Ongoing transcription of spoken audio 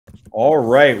All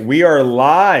right, we are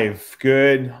live.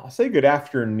 I'll say good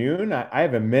afternoon. I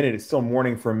have a minute. It's still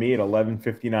morning for me at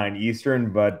 11:59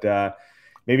 Eastern, but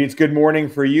maybe it's good morning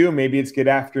for you. Maybe it's good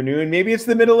afternoon. Maybe it's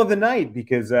the middle of the night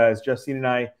because as Justine and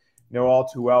I know all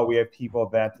too well, we have people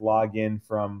that log in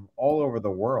from all over the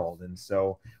world. And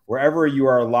so wherever you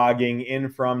are logging in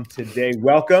from today,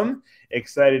 welcome.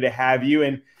 Excited to have you.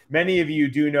 And many of you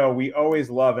do know we always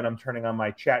love, and I'm turning on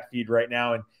my chat feed right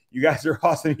now, and you guys are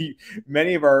awesome.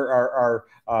 Many of our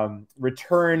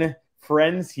return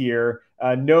friends here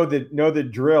know the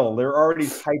drill. They're already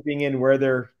typing in where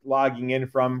they're logging in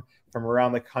from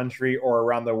around the country or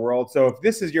around the world. So if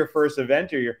this is your first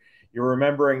event or you're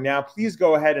remembering now, please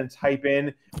go ahead and type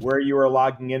in where you are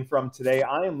logging in from today.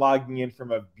 I am logging in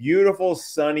from a beautiful,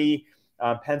 sunny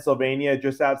Pennsylvania,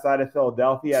 just outside of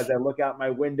Philadelphia. As I look out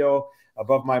my window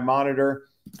above my monitor,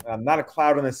 not a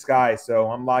cloud in the sky,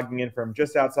 so I'm logging in from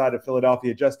just outside of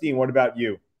Philadelphia. Justine, what about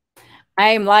you? I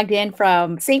am logged in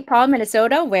from St. Paul,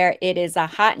 Minnesota, where it is a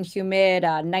hot and humid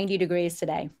 90 degrees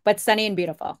today, but sunny and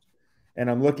beautiful. And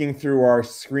I'm looking through our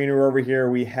screener over here.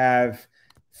 We have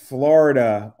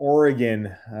Florida,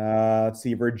 Oregon, let's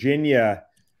see, Virginia,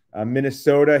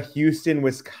 Minnesota, Houston,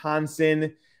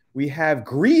 Wisconsin. We have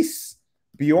Greece.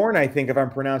 Bjorn, I think, if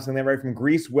I'm pronouncing that right, from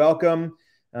Greece. Welcome.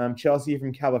 Chelsea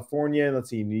from California. Let's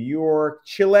see, New York,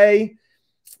 Chile,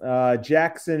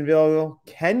 Jacksonville,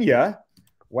 Kenya.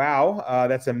 Wow,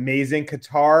 that's amazing.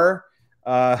 Qatar,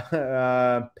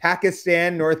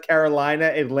 Pakistan, North Carolina,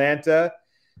 Atlanta,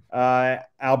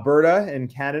 Alberta in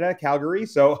Canada, Calgary.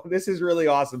 So this is really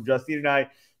awesome. Justine and I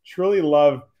truly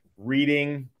love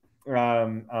reading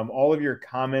all of your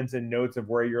comments and notes of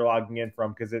where you're logging in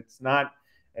from, because it's not,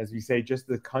 as we say, just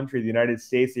the country, the United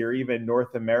States, or even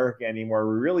North America anymore.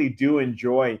 We really do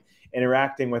enjoy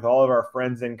interacting with all of our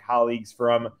friends and colleagues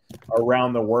from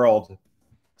around the world.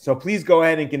 So please go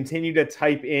ahead and continue to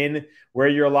type in where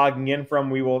you're logging in from.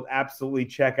 We will absolutely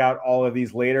check out all of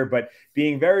these later, but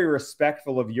being very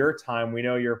respectful of your time, we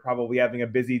know you're probably having a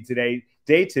busy day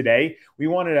today. We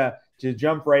wanted to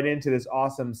jump right into this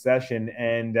awesome session,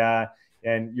 and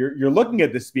you're looking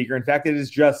at the speaker. In fact, it is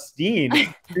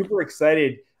Justine. Super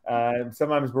excited.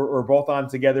 Sometimes we're both on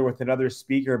together with another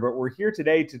speaker, but we're here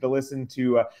today to listen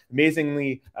to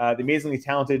the amazingly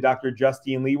talented Dr.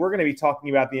 Justine Lee. We're going to be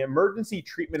talking about the emergency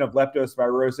treatment of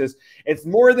leptospirosis. It's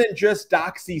more than just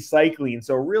doxycycline,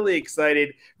 so really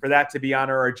excited for that to be on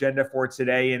our agenda for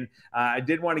today. And I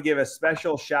did want to give a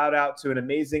special shout out to an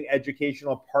amazing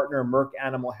educational partner, Merck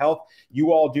Animal Health.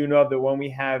 You all do know that when we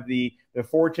have the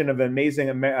fortune of an amazing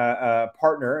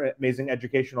amazing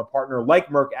educational partner like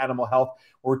Merck Animal Health,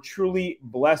 we're truly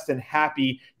blessed and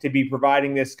happy to be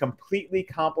providing this completely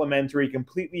complimentary,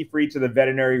 completely free to the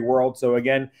veterinary world. So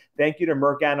again, thank you to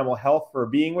Merck Animal Health for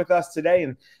being with us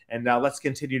today, and let's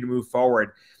continue to move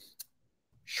forward.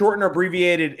 Short and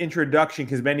abbreviated introduction,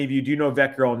 because many of you do know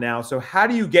VETgirl now. So how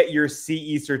do you get your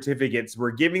CE certificates?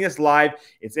 We're giving this live.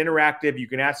 It's interactive. You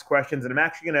can ask questions, and I'm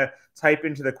actually going to type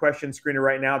into the question screener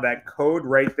right now that code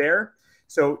right there.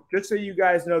 So just so you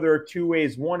guys know, there are two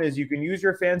ways. One is you can use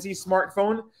your fancy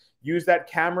smartphone, use that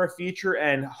camera feature,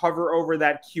 and hover over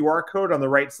that QR code on the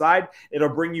right side. It'll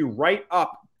bring you right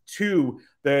up to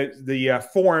the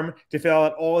form to fill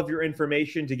out all of your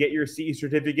information to get your CE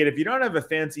certificate. If you don't have a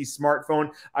fancy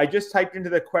smartphone, I just typed into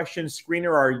the question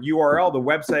screener our URL, the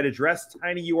website address,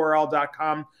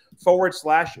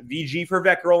 tinyurl.com/VG for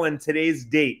VETgirl, and today's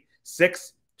date,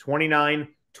 6/29/22.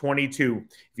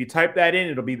 If you type that in,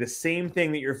 it'll be the same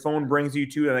thing that your phone brings you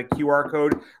to, that QR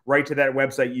code right to that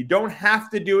website. You don't have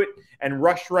to do it and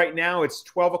rush right now. It's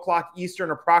 12 o'clock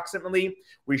Eastern approximately.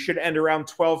 We should end around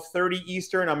 12:30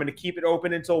 Eastern. I'm going to keep it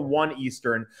open until 1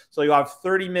 Eastern. So you'll have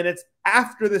 30 minutes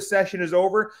after the session is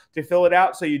over to fill it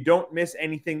out so you don't miss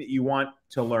anything that you want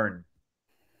to learn.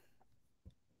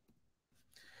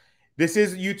 This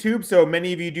is YouTube, so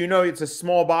many of you do know it's a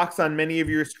small box on many of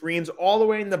your screens. All the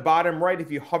way in the bottom right, if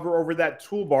you hover over that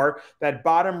toolbar, that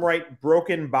bottom right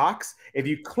broken box, if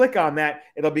you click on that,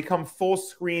 it'll become full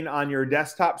screen on your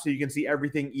desktop so you can see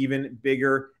everything even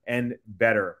bigger and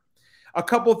better. A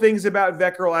couple things about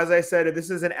VETgirl. As I said, this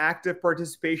is an active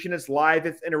participation. It's live.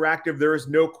 It's interactive. There is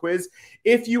no quiz.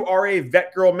 If you are a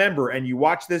VETgirl member and you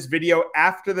watch this video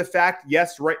after the fact,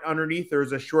 yes, right underneath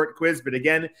there's a short quiz. But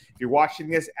again, if you're watching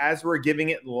this as we're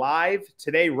giving it live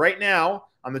today, right now,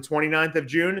 on the 29th of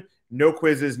June, no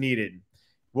quiz is needed.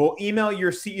 We'll email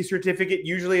your CE certificate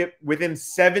usually within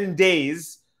 7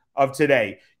 days of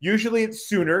today. Usually it's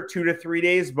sooner, 2 to 3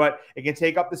 days, but it can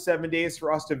take up to 7 days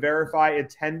for us to verify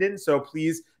attendance. So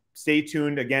please stay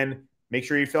tuned. Again, make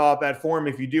sure you fill out that form.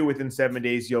 If you do, within 7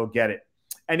 days, you'll get it.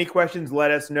 Any questions,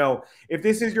 let us know. If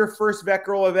this is your first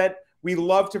VETgirl event, we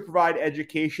love to provide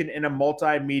education in a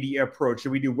multimedia approach. So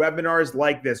we do webinars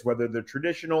like this, whether they're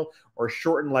traditional or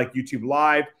shortened like YouTube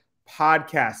Live,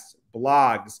 podcasts,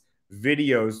 blogs,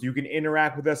 videos. You can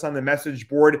interact with us on the message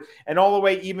board, and all the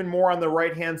way even more on the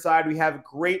right-hand side, we have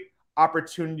great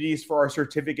opportunities for our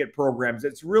certificate programs.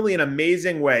 It's really an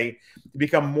amazing way to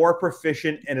become more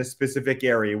proficient in a specific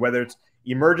area, whether it's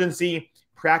emergency,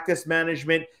 practice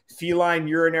management, feline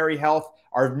urinary health,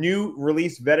 our new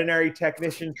release veterinary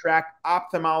technician track,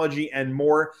 ophthalmology, and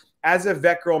more. As a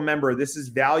VETgirl member, this is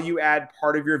value add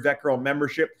part of your VETgirl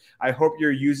membership. I hope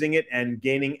you're using it and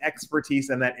gaining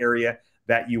expertise in that area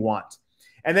that you want.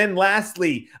 And then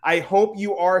lastly, I hope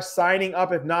you are signing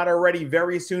up, if not already,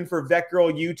 very soon for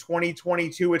VETgirl U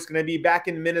 2022. It's going to be back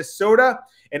in Minnesota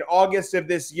in August of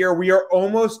this year. We are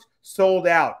almost sold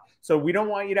out. So we don't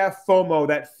want you to have FOMO,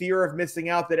 that fear of missing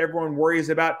out that everyone worries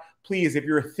about. Please, if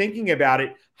you're thinking about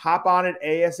it, hop on it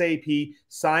ASAP,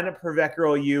 sign up for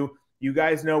VETgirl U. You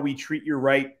guys know we treat you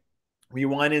right. We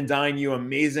wine and dine you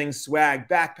amazing swag,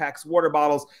 backpacks, water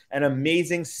bottles, and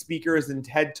amazing speakers and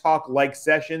TED Talk-like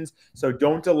sessions. So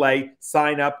don't delay.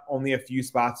 Sign up. Only a few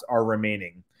spots are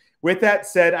remaining. With that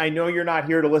said, I know you're not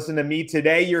here to listen to me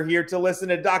today. You're here to listen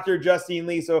to Dr. Justine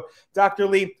Lee. So Dr.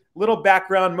 Lee, little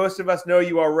background. Most of us know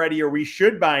you already, or we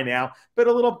should by now, but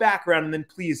a little background, and then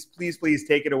please, please, please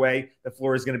take it away. The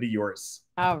floor is going to be yours.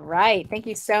 All right. Thank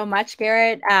you so much,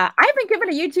 Garrett. I've been giving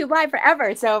a YouTube Live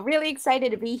forever, so really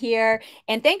excited to be here.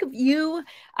 And thank you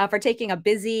for taking a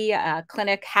busy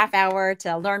clinic half hour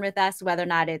to learn with us, whether or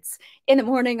not it's in the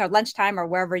morning or lunchtime or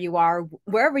wherever you are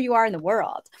in the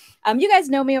world. You guys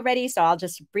know me already, so I'll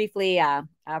just briefly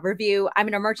review. I'm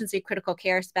an emergency critical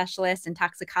care specialist and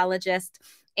toxicologist,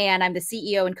 and I'm the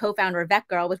CEO and co-founder of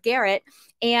VETgirl with Garrett.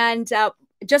 And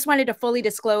just wanted to fully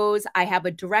disclose, I have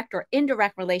a direct or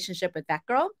indirect relationship with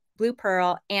VETgirl, Blue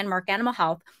Pearl, and Merck Animal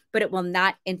Health, but it will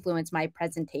not influence my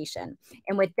presentation.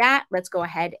 And with that, let's go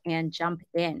ahead and jump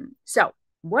in. So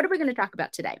what are we going to talk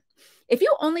about today? If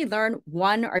you only learn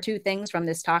one or two things from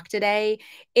this talk today,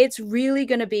 it's really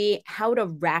going to be how to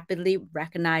rapidly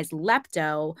recognize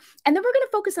lepto. And then we're going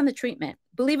to focus on the treatment.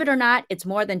 Believe it or not, it's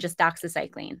more than just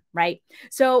doxycycline, right?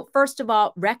 So first of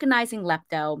all, recognizing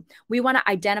lepto, we want to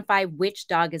identify which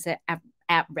dog is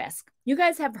at risk. You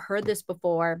guys have heard this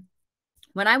before.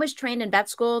 When I was trained in vet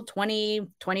school 20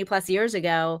 plus years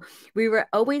ago, we were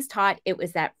always taught it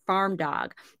was that farm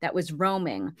dog that was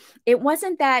roaming. It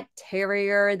wasn't that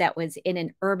terrier that was in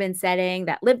an urban setting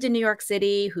that lived in New York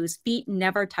City, whose feet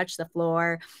never touched the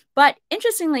floor. But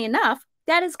interestingly enough,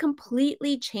 that has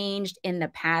completely changed in the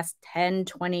past 10,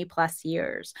 20 plus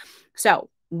years. So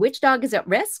which dog is at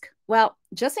risk? Well,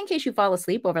 just in case you fall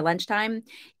asleep over lunchtime,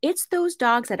 it's those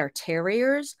dogs that are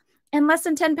terriers and less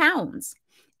than 10 pounds.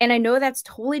 And I know that's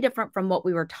totally different from what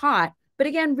we were taught, but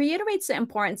again, reiterates the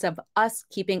importance of us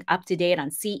keeping up to date on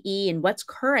CE and what's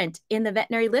current in the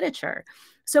veterinary literature.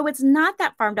 So it's not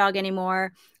that farm dog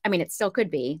anymore. I mean, it still could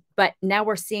be, but now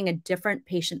we're seeing a different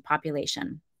patient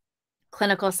population.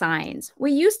 Clinical signs.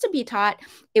 We used to be taught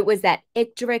it was that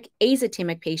icteric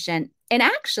azotemic patient. And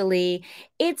actually,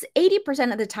 it's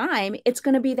 80% of the time, it's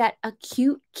going to be that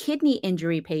acute kidney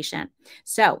injury patient.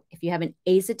 So if you have an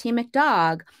azotemic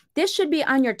dog, this should be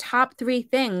on your top 3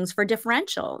 things for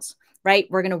differentials, right?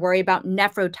 We're going to worry about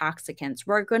nephrotoxicants.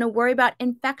 We're going to worry about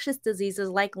infectious diseases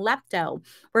like lepto.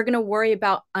 We're going to worry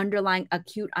about underlying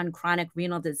acute on chronic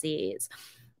renal disease.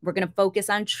 We're going to focus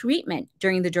on treatment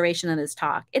during the duration of this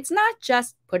talk. It's not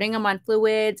just putting them on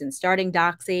fluids and starting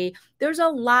doxy. There's a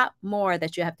lot more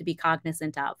that you have to be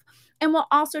cognizant of. And we'll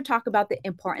also talk about the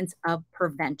importance of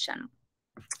prevention.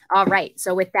 All right,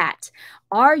 so with that,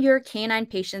 are your canine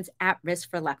patients at risk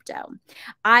for lepto?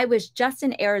 I was just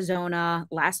in Arizona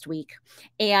last week,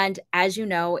 and as you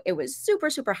know, it was super,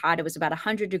 super hot. It was about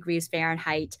 100 degrees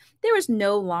Fahrenheit. There was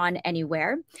no lawn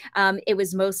anywhere. It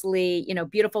was mostly,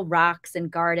 beautiful rocks and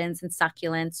gardens and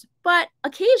succulents, but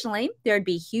occasionally there'd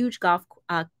be huge golf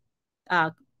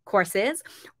courses,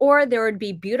 or there would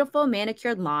be beautiful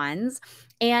manicured lawns,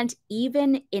 and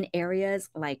even in areas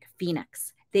like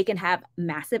Phoenix, they can have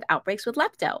massive outbreaks with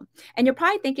lepto. And you're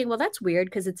probably thinking, well, that's weird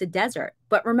because it's a desert.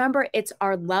 But remember, it's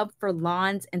our love for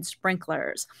lawns and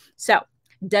sprinklers. So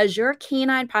does your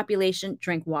canine population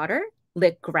drink water,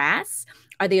 lick grass?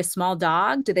 Are they a small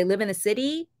dog? Do they live in the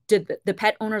city? did the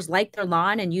pet owners like their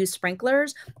lawn and use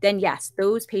sprinklers? Then yes,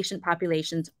 those patient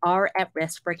populations are at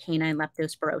risk for canine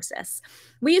leptospirosis.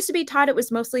 We used to be taught it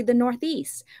was mostly the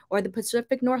Northeast or the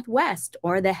Pacific Northwest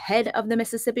or the head of the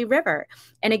Mississippi River.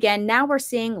 And again, now we're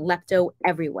seeing lepto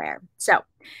everywhere. So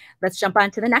let's jump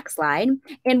on to the next slide.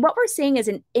 And what we're seeing is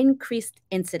an increased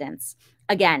incidence.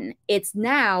 Again, it's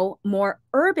now more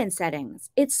urban settings.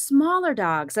 It's smaller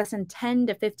dogs, less than 10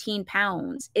 to 15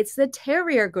 pounds. It's the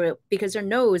terrier group because their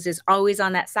nose is always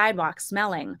on that sidewalk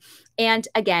smelling. And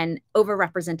again,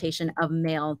 overrepresentation of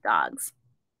male dogs.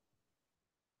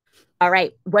 All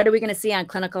right, what are we going to see on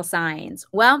clinical signs?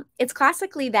 Well, it's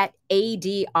classically that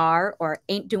ADR or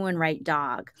ain't doing right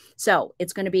dog. So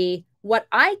it's going to be what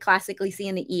I classically see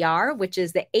in the ER, which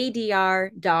is the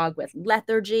ADR dog with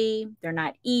lethargy. They're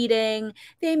not eating.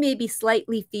 They may be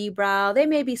slightly febrile. They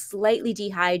may be slightly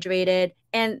dehydrated.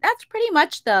 And that's pretty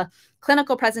much the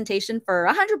clinical presentation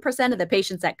for 100% of the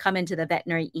patients that come into the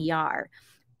veterinary ER.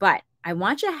 But I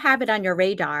want you to have it on your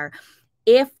radar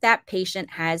if that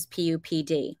patient has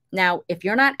PUPD. Now, if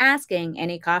you're not asking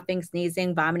any coughing,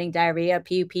 sneezing, vomiting, diarrhea,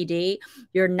 PUPD,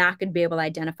 you're not going to be able to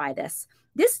identify this.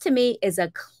 This to me is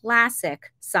a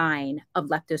classic sign of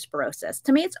leptospirosis.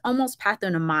 To me, it's almost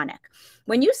pathognomonic.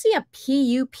 When you see a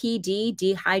PUPD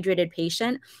dehydrated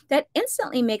patient, that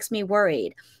instantly makes me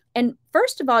worried. And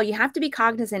first of all, you have to be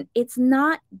cognizant it's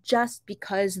not just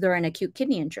because they're an acute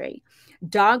kidney injury.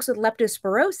 Dogs with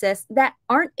leptospirosis that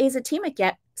aren't azotemic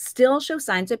yet still show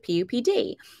signs of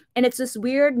PUPD. And it's this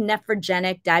weird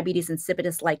nephrogenic diabetes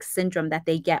insipidus-like syndrome that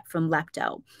they get from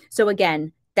lepto. So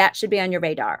again, that should be on your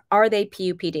radar. Are they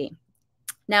PUPD?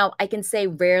 Now, I can say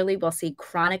rarely we'll see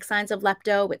chronic signs of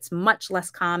lepto. It's much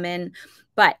less common,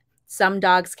 but some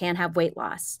dogs can have weight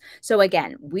loss. So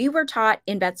again, we were taught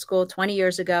in vet school 20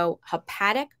 years ago,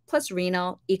 hepatic plus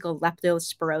renal equal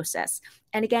leptospirosis.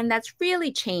 And again, that's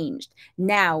really changed.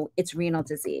 Now it's renal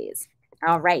disease.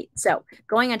 All right, so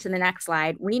going on to the next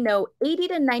slide, we know 80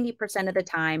 to 90% of the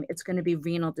time it's going to be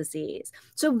renal disease.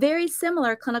 So very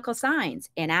similar clinical signs: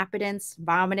 inappetence,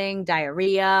 vomiting,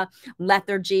 diarrhea,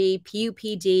 lethargy,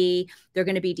 PUPD. They're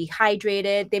going to be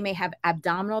dehydrated. They may have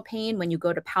abdominal pain when you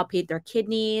go to palpate their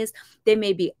kidneys. They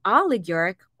may be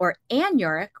oliguric or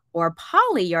anuric or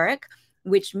polyuric,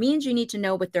 which means you need to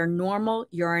know what their normal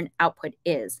urine output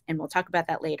is. And we'll talk about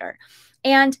that later.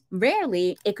 And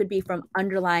rarely, it could be from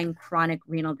underlying chronic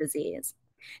renal disease.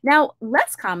 Now,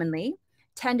 less commonly,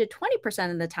 10 to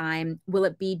 20% of the time, will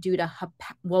it be due to,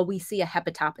 we see a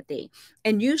hepatopathy.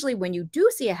 And usually when you do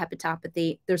see a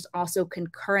hepatopathy, there's also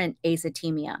concurrent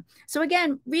azotemia. So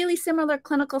again, really similar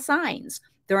clinical signs.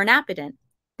 They're inappetent.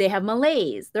 They have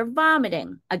malaise. They're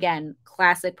vomiting. Again,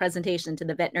 classic presentation to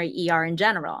the veterinary ER in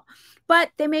general.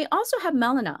 But they may also have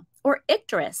melena or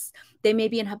icterus. They may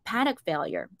be in hepatic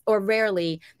failure, or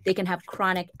rarely they can have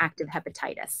chronic active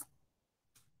hepatitis.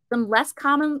 Some less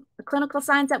common clinical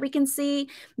signs that we can see,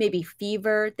 maybe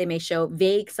fever. They may show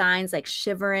vague signs like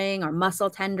shivering or muscle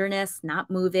tenderness,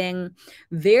 not moving.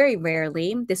 Very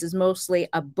rarely, this is mostly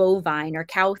a bovine or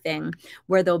cow thing,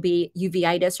 where there'll be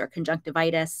uveitis or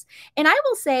conjunctivitis. And I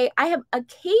will say I have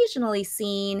occasionally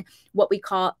seen what we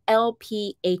call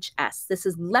LPHS. This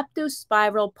is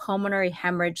leptospiral pulmonary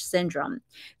hemorrhage syndrome.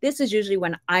 This is usually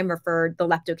when I'm referred the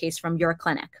lepto case from your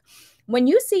clinic. When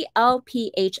you see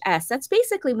LPHS, that's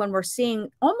basically when we're seeing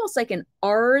almost like an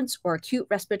ARDS or acute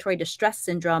respiratory distress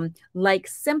syndrome like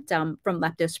symptom from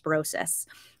leptospirosis.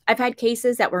 I've had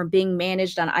cases that were being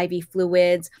managed on IV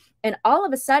fluids, and all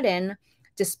of a sudden,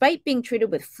 despite being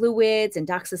treated with fluids and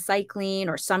doxycycline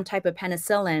or some type of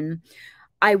penicillin,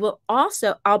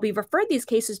 I'll be referred these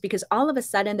cases because all of a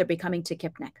sudden they're becoming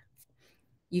tachypnic.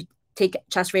 You take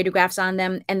chest radiographs on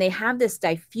them, and they have this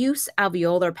diffuse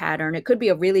alveolar pattern. It could be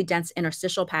a really dense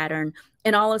interstitial pattern.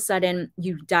 And all of a sudden,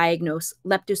 you diagnose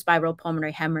leptospiral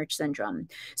pulmonary hemorrhage syndrome.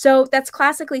 So that's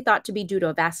classically thought to be due to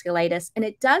a vasculitis, and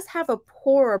it does have a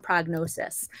poorer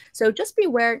prognosis. So just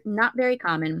beware, not very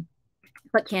common,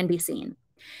 but can be seen.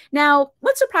 Now,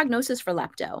 what's the prognosis for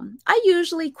lepto? I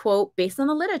usually quote, based on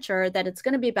the literature, that it's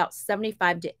going to be about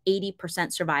 75 to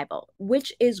 80% survival,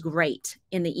 which is great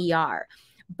in the ER.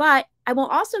 But I will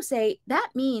also say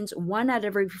that means 1 out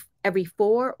of every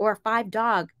 4 or 5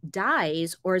 dog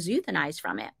dies or is euthanized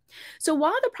from it. So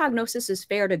while the prognosis is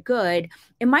fair to good,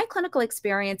 in my clinical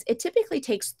experience, it typically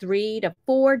takes 3 to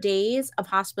 4 days of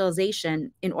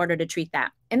hospitalization in order to treat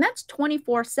that. And that's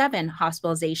 24/7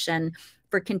 hospitalization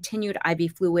for continued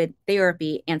IV fluid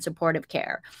therapy and supportive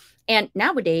care. And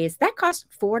nowadays that costs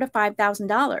 $4,000 to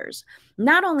 $5,000.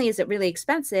 Not only is it really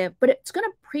expensive, but it's going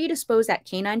to predispose that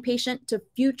canine patient to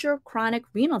future chronic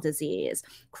renal disease,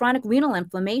 chronic renal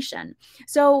inflammation.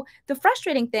 So the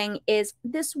frustrating thing is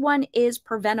this one is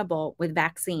preventable with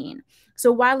vaccine.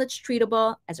 So while it's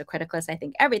treatable, as a criticalist, I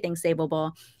think everything's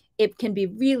savable, it can be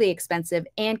really expensive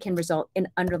and can result in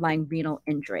underlying renal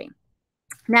injury.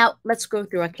 Now, let's go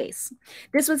through a case.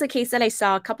 This was a case that I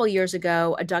saw a couple years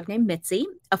ago, a dog named Mitzi,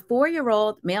 a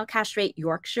 4-year-old male castrate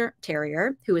Yorkshire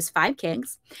Terrier who was 5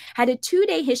 kgs, had a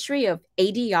 2-day history of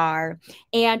ADR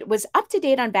and was up to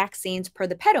date on vaccines per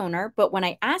the pet owner. But when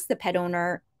I asked the pet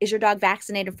owner, is your dog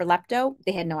vaccinated for lepto?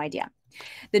 They had no idea.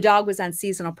 The dog was on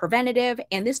seasonal preventative,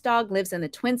 and this dog lives in the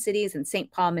Twin Cities in St.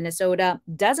 Paul, Minnesota,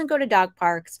 doesn't go to dog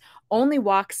parks, only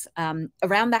walks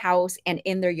around the house and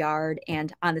in their yard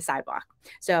and on the sidewalk.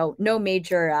 So no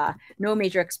major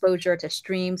exposure to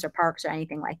streams or parks or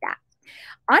anything like that.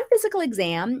 On physical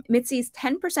exam, Mitzi's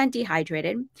 10%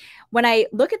 dehydrated. When I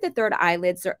look at the third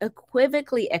eyelids, they're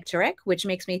equivocally icteric, which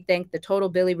makes me think the total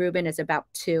bilirubin is about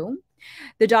 2.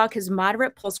 The dog has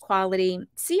moderate pulse quality,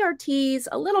 CRTs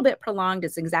a little bit prolonged,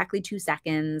 it's exactly 2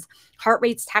 seconds. Heart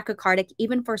rate's tachycardic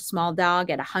even for a small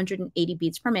dog at 180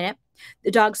 beats per minute.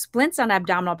 The dog splints on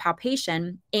abdominal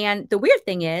palpation. And the weird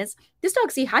thing is this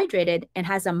dog's dehydrated and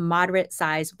has a moderate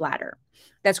sized bladder.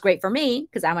 That's great for me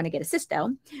because I want to get a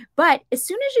cysto. But as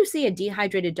soon as you see a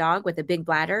dehydrated dog with a big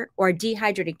bladder or a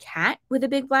dehydrated cat with a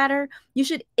big bladder, you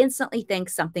should instantly think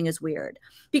something is weird.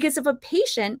 Because if a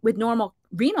patient with normal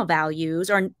renal values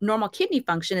or normal kidney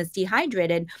function is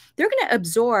dehydrated, they're going to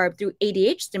absorb through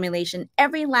ADH stimulation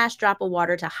every last drop of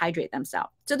water to hydrate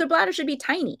themselves. So their bladder should be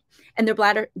tiny and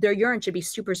their urine should be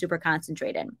super, super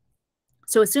concentrated.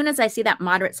 So as soon as I see that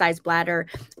moderate sized bladder,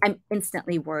 I'm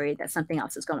instantly worried that something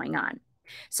else is going on.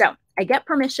 So I get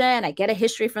permission, I get a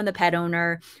history from the pet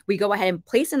owner. We go ahead and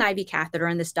place an IV catheter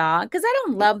in this dog because I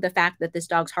don't love the fact that this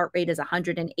dog's heart rate is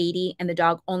 180 and the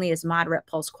dog only has moderate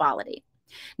pulse quality.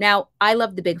 Now, I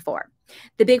love the big 4.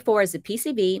 The big 4 is the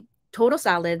PCV, total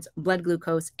solids, blood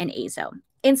glucose, and azo.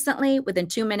 Instantly, within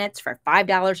 2 minutes for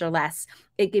 $5 or less,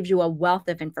 it gives you a wealth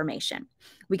of information.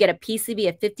 We get a PCV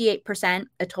of 58%,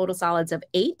 a total solids of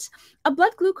 8, a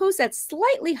blood glucose that's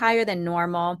slightly higher than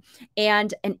normal,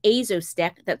 and an azo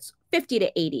stick that's 50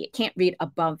 to 80. It can't read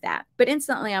above that. But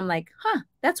instantly, I'm like,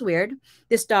 that's weird.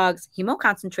 This dog's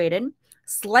hemoconcentrated,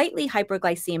 slightly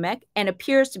hyperglycemic, and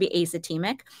appears to be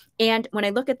acetemic. And when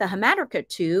I look at the hematocrit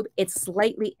tube, it's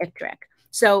slightly icteric.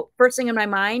 So first thing in my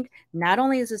mind, not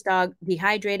only is this dog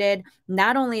dehydrated,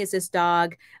 not only is this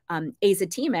dog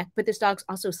acetemic, but this dog's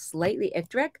also slightly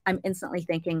icteric. I'm instantly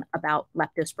thinking about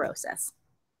leptospirosis.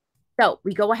 So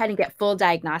we go ahead and get full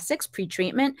diagnostics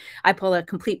pre-treatment. I pull a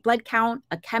complete blood count,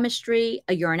 a chemistry,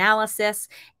 a urinalysis,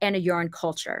 and a urine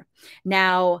culture.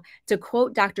 Now, to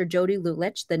quote Dr. Jody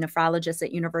Lulich, the nephrologist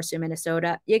at University of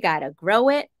Minnesota, you got to grow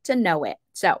it to know it.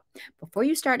 So before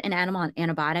you start an animal on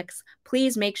antibiotics,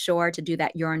 please make sure to do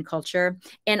that urine culture.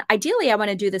 And ideally, I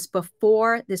want to do this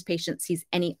before this patient sees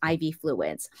any IV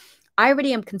fluids. I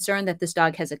already am concerned that this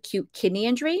dog has acute kidney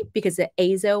injury because the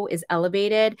azo is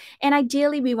elevated. And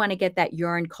ideally, we want to get that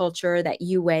urine culture, that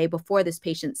UA, before this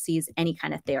patient sees any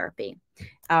kind of therapy.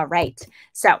 All right.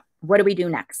 So what do we do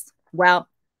next? Well,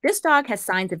 this dog has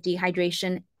signs of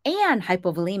dehydration and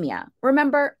hypovolemia.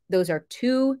 Remember, those are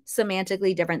 2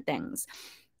 semantically different things.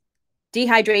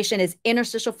 Dehydration is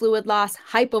interstitial fluid loss.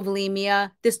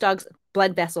 Hypovolemia, this dog's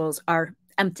blood vessels are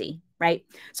empty, right?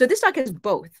 So this dog has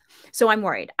both. So I'm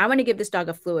worried. I want to give this dog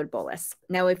a fluid bolus.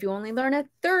 Now, if you only learn a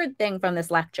third thing from this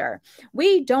lecture,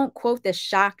 we don't quote this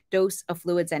shock dose of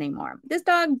fluids anymore. This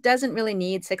dog doesn't really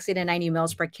need 60 to 90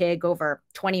 mils per kg over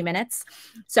 20 minutes.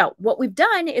 So what we've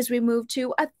done is we moved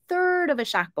to a third of a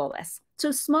shock bolus.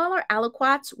 So smaller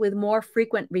aliquots with more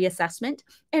frequent reassessment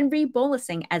and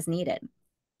rebolusing as needed.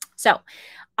 So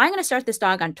I'm going to start this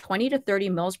dog on 20 to 30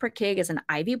 mils per kg as an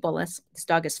IV bolus. This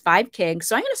dog is 5 kg.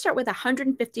 So I'm going to start with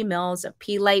 150 mils of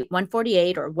P-Lite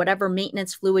 148 or whatever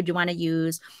maintenance fluid you want to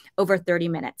use over 30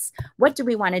 minutes. What do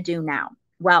we want to do now?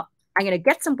 Well, I'm going to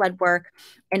get some blood work.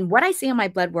 And what I see on my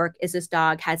blood work is this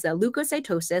dog has a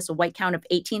leukocytosis, a white count of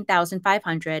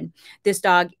 18,500. This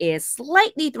dog is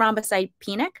slightly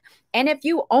thrombocytopenic. And if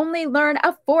you only learn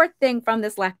a 4th thing from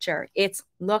this lecture, it's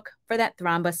look for that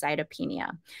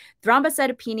thrombocytopenia.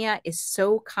 Thrombocytopenia is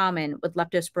so common with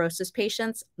leptospirosis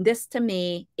patients. This to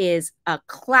me is a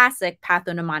classic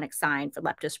pathognomonic sign for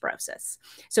leptospirosis.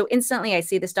 So instantly I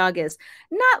see this dog is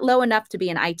not low enough to be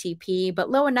an ITP, but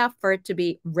low enough for it to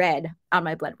be red on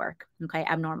my blood work. Okay,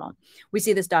 abnormal. We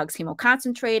see this dog's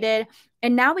hemoconcentrated,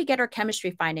 and now we get our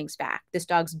chemistry findings back. This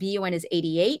dog's BUN is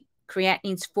 88.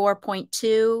 Creatinine's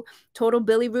 4.2. Total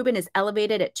bilirubin is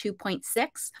elevated at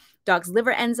 2.6. Dog's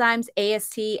liver enzymes,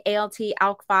 AST, ALT,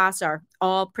 ALK phos are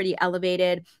all pretty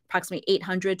elevated, approximately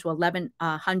 800 to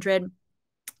 1100.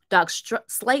 Dog's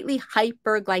slightly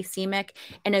hyperglycemic.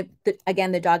 And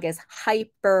again, the dog is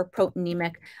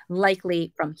hyperproteinemic,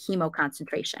 likely from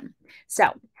hemoconcentration.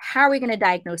 So how are we going to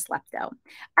diagnose lepto?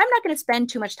 I'm not going to spend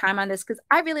too much time on this because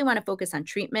I really want to focus on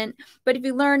treatment. But if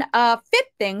you learn a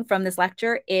fifth thing from this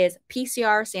lecture is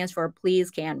PCR stands for please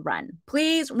can run.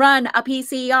 Please run a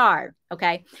PCR.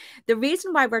 Okay. The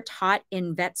reason why we're taught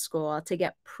in vet school to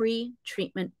get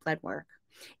pre-treatment blood work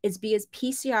is because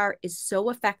PCR is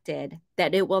so affected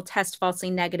that it will test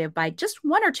falsely negative by just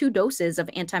 1 or 2 doses of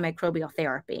antimicrobial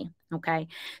therapy. Okay.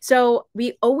 So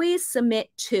we always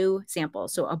submit 2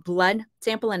 samples. So a blood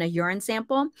sample and a urine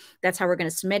sample. That's how we're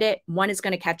going to submit it. One is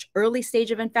going to catch early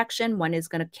stage of infection. One is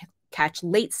going to catch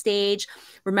late stage.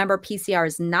 Remember, PCR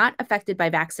is not affected by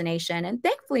vaccination. And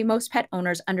thankfully, most pet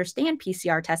owners understand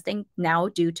PCR testing now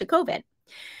due to COVID.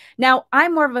 Now,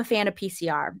 I'm more of a fan of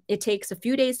PCR. It takes a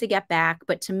few days to get back,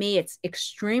 but to me, it's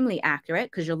extremely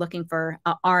accurate because you're looking for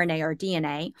RNA or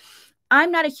DNA.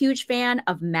 I'm not a huge fan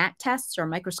of MAT tests or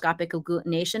microscopic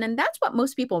agglutination, and that's what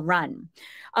most people run.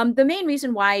 The main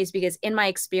reason why is because in my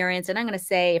experience, and I'm going to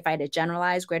say if I had to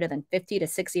generalize, greater than 50 to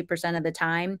 60% of the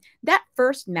time, that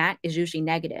first MAT is usually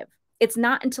negative. It's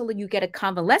not until you get a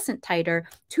convalescent titer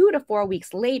 2 to 4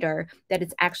 weeks later that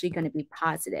it's actually going to be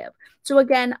positive. So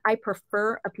again, I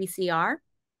prefer a PCR.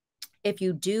 If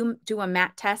you do a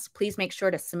MAT test, please make sure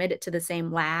to submit it to the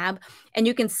same lab. And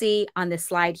you can see on this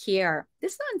slide here,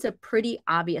 this one's a pretty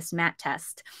obvious MAT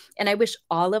test. And I wish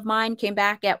all of mine came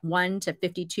back at 1 to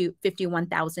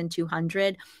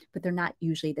 51,200, but they're not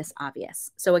usually this obvious.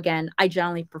 So again, I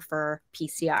generally prefer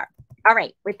PCR. All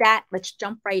right, with that, let's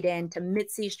jump right into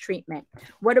Mitzi's treatment.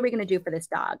 What are we going to do for this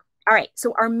dog? All right,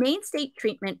 so our mainstay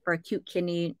treatment for acute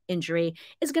kidney injury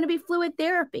is going to be fluid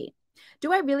therapy.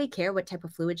 Do I really care what type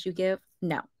of fluids you give?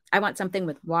 No. I want something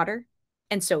with water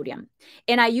and sodium.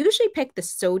 And I usually pick the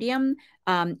sodium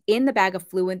in the bag of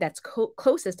fluid that's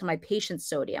closest to my patient's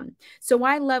sodium. So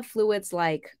I love fluids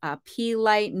like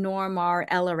P-Lite, Normar,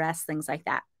 LRS, things like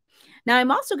that. Now,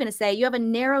 I'm also going to say you have a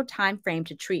narrow time frame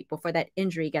to treat before that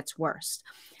injury gets worse.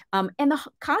 And the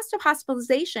cost of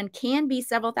hospitalization can be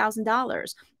several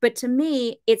 $1,000s. But to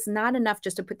me, it's not enough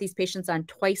just to put these patients on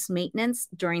twice maintenance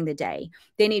during the day.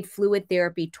 They need fluid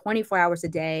therapy 24 hours a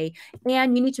day.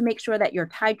 And you need to make sure that you're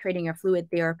titrating your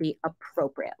fluid therapy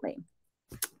appropriately.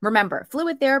 Remember,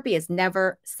 fluid therapy is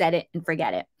never set it and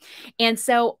forget it. And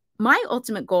so my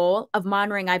ultimate goal of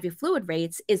monitoring IV fluid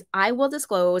rates is I will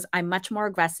disclose I'm much more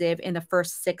aggressive in the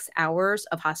first 6 hours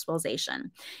of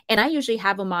hospitalization. And I usually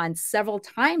have them on several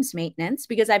times maintenance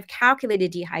because I've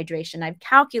calculated dehydration, I've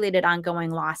calculated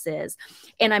ongoing losses,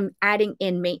 and I'm adding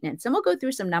in maintenance. And we'll go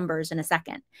through some numbers in a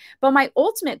second. But my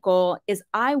ultimate goal is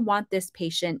I want this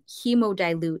patient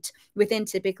hemodilute within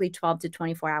typically 12 to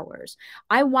 24 hours.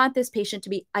 I want this patient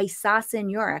to be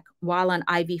isosynuric while on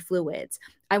IV fluids.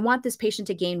 I want this patient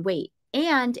to gain weight.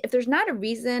 And if there's not a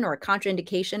reason or a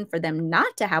contraindication for them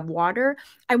not to have water,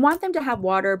 I want them to have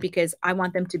water because I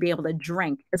want them to be able to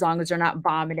drink as long as they're not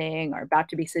vomiting or about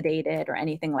to be sedated or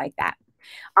anything like that.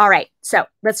 All right, so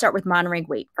let's start with monitoring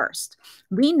weight first.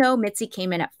 We know Mitzi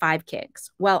came in at 5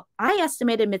 kgs. Well, I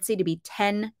estimated Mitzi to be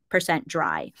 10%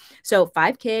 dry. So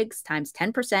 5 kgs times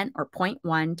 10% or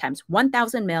 0.1 times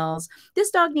 1,000 mils.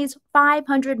 This dog needs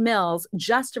 500 mils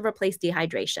just to replace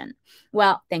dehydration.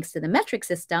 Well, thanks to the metric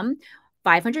system,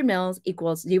 500 mils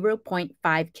equals 0.5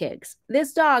 kgs.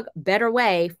 This dog better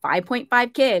weigh 5.5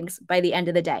 kgs by the end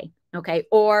of the day, okay?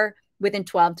 Or within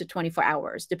 12 to 24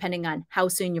 hours, depending on how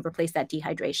soon you replace that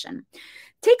dehydration.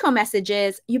 Take-home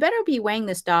messages, you better be weighing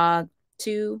this dog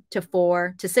 2 to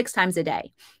 4 to 6 times a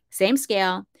day. Same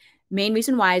scale. Main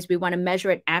reason why is we want to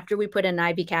measure it after we put an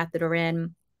IV catheter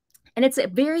in. And it's a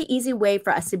very easy way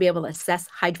for us to be able to assess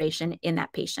hydration in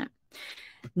that patient.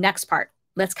 Next part,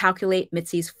 let's calculate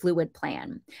Mitzi's fluid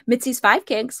plan. Mitzi's 5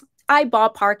 kgs. I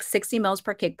ballpark 60 mils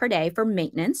per kg per day for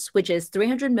maintenance, which is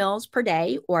 300 mils per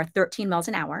day or 13 mils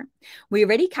an hour. We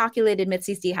already calculated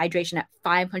Mitzi's dehydration at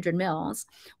 500 mils.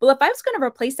 Well, if I was going to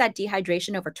replace that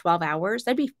dehydration over 12 hours,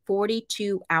 that'd be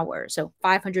 42 hours. So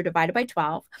 500 divided by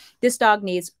 12. This dog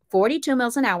needs 42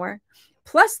 mils an hour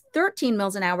plus 13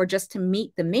 mils an hour just to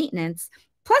meet the maintenance.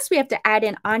 Plus, we have to add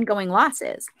in ongoing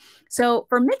losses. So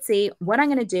for Mitzi, what I'm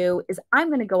going to do is I'm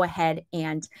going to go ahead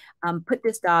and put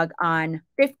this dog on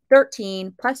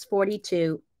 13 plus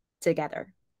 42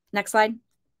 together. Next slide.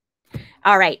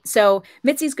 All right, so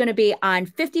Mitzi's going to be on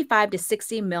 55 to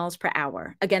 60 mils per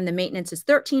hour. Again, the maintenance is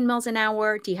 13 mils an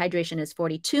hour. Dehydration is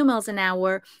 42 mils an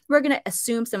hour. We're going to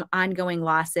assume some ongoing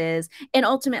losses. And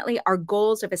ultimately, our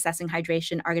goals of assessing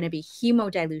hydration are going to be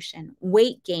hemodilution,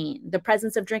 weight gain, the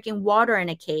presence of drinking water in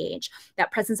a cage,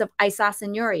 that presence of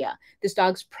isocinuria. This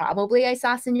dog's probably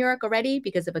isocinuria already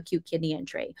because of acute kidney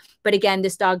injury. But again,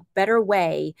 this dog better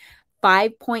weigh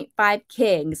 5.5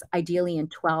 kgs, ideally in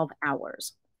 12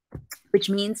 hours. Which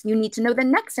means you need to know the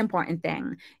next important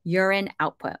thing, urine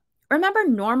output. Remember,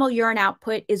 normal urine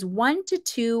output is 1 to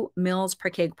 2 mils per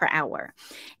kg per hour.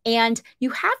 And you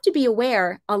have to be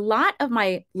aware, a lot of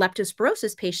my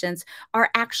leptospirosis patients are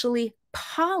actually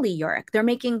polyuric. They're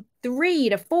making 3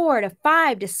 to 4 to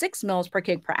 5 to 6 mils per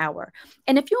kg per hour.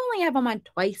 And if you only have them on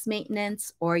twice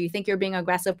maintenance, or you think you're being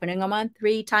aggressive putting them on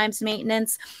 3 times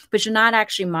maintenance, but you're not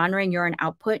actually monitoring urine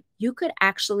output, you could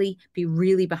actually be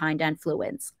really behind on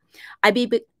fluids. I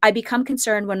become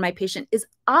concerned when my patient is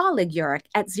oliguric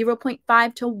at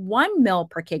 0.5 to 1 mil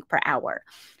per kg per hour.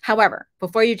 However,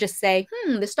 before you just say,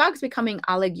 this dog's becoming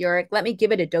oliguric, let me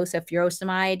give it a dose of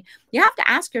furosemide, you have to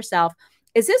ask yourself,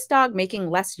 is this dog making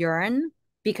less urine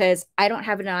because I don't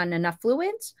have it on enough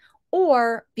fluids,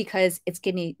 or because its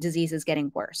kidney disease is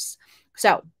getting worse?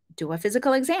 So do a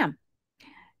physical exam.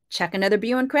 Check another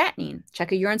BU and creatinine,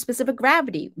 check a urine-specific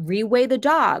gravity, reweigh the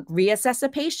dog, reassess the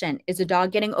patient. Is the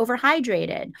dog getting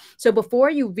overhydrated? So before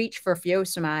you reach for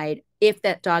furosemide, if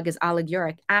that dog is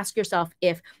oliguric, ask yourself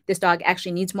if this dog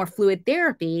actually needs more fluid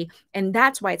therapy, and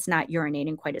that's why it's not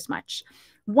urinating quite as much.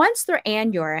 Once they're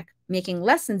anuric, making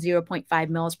less than 0.5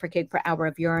 mils per kg per hour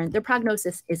of urine, their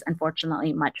prognosis is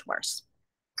unfortunately much worse,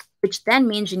 which then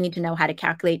means you need to know how to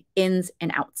calculate ins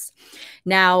and outs.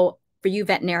 Now, for you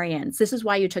veterinarians, this is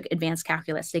why you took advanced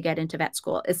calculus to get into vet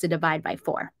school, is to divide by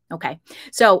 4. Okay,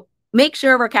 so make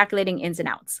sure we're calculating ins and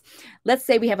outs. Let's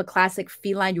say we have a classic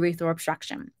feline urethral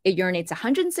obstruction. It urinates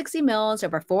 160 mils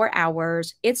over 4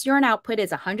 hours. Its urine output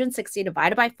is 160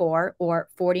 divided by 4, or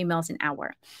 40 mils an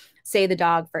hour. Say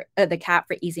the cat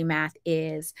for easy math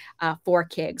is 4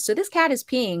 kgs. So this cat is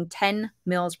peeing 10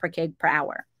 mils per kg per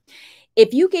hour.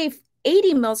 If you gave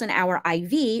 80 mils an hour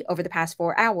IV over the past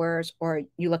 4 hours, or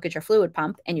you look at your fluid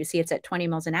pump and you see it's at 20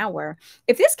 mils an hour,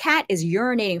 if this cat is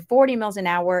urinating 40 mils an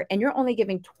hour and you're only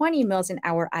giving 20 mils an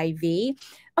hour IV,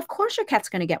 of course your cat's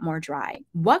going to get more dry.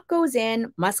 What goes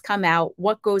in must come out.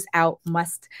 What goes out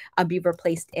must be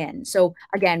replaced in. So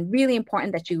again, really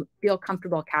important that you feel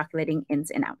comfortable calculating ins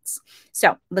and outs.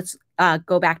 So let's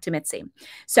go back to Mitzi.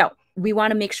 So we want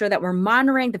to make sure that we're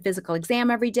monitoring the physical exam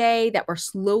every day, that we're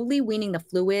slowly weaning the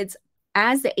fluids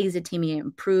as the azotemia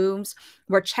improves.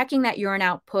 We're checking that urine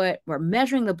output. We're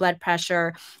measuring the blood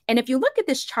pressure. And if you look at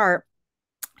this chart,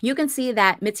 you can see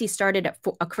that Mitzi started at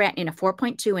a creatinine of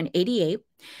 4.2 and 88,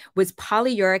 was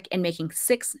polyuric and making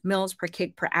 6 mils per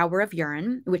kg per hour of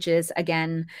urine, which is,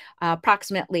 again,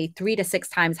 approximately 3 to 6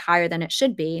 times higher than it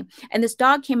should be. And this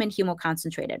dog came in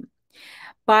hemoconcentrated.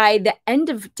 By the end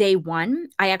of day 1,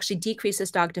 I actually decreased this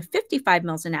dog to 55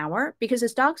 mils an hour because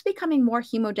this dog's becoming more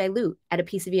hemodilute at a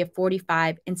PCV of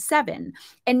 45 and 7.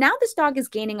 And now this dog is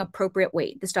gaining appropriate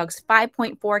weight. This dog's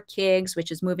 5.4 kgs,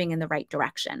 which is moving in the right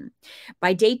direction.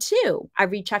 By day 2, I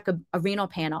recheck a renal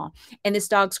panel, and this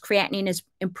dog's creatinine is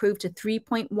improved to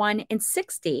 3.1 and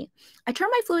 60. I turn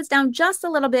my fluids down just a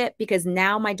little bit because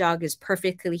now my dog is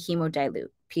perfectly hemodilute.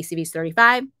 PCV is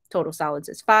 35. Total solids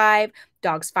is 5.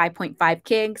 Dog's 5.5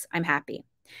 kgs. I'm happy.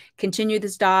 Continue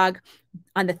this dog.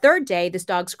 On the 3rd day, this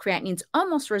dog's creatinine's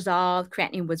almost resolved.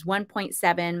 Creatinine was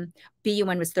 1.7.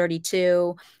 BUN was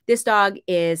 32. This dog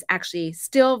is actually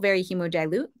still very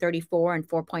hemodilute, 34 and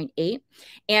 4.8.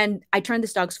 And I turned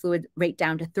this dog's fluid rate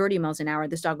down to 30 mils an hour.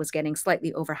 This dog was getting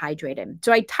slightly overhydrated.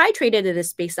 So I titrated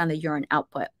this based on the urine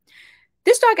output.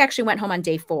 This dog actually went home on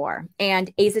day 4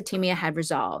 and azotemia had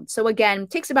resolved. So again,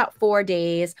 takes about 4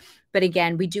 days. But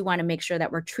again, we do want to make sure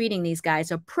that we're treating these guys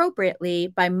appropriately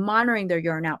by monitoring their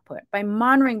urine output, by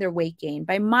monitoring their weight gain,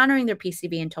 by monitoring their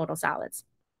PCV and total solids.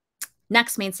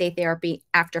 Next mainstay therapy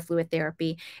after fluid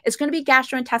therapy is going to be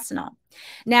gastrointestinal.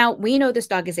 Now, we know this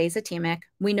dog is azotemic.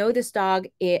 We know this dog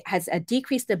has a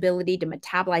decreased ability to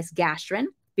metabolize gastrin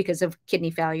because of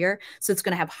kidney failure. So it's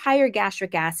going to have higher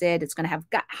gastric acid. It's going to have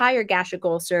higher gastric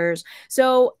ulcers.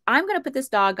 So I'm going to put this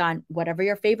dog on whatever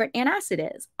your favorite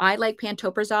antacid is. I like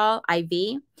pantoprazole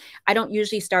IV. I don't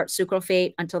usually start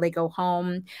sucralfate until they go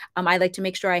home. I like to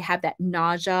make sure I have that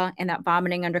nausea and that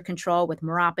vomiting under control with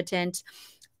meropitant.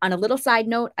 On a little side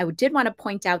note, I did want to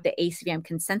point out the ACVM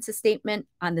consensus statement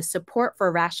on the support for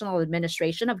rational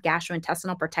administration of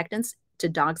gastrointestinal protectants to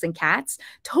dogs and cats,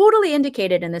 totally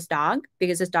indicated in this dog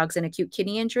because this dog's an acute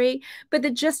kidney injury. But the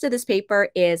gist of this paper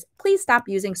is please stop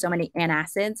using so many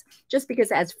antacids. Just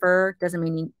because it has fur doesn't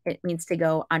mean it means to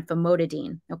go on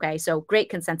famotidine. Okay, so great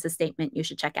consensus statement you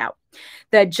should check out.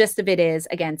 The gist of it is,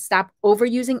 again, stop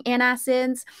overusing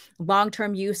antacids.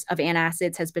 Long-term use of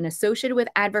antacids has been associated with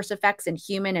adverse effects in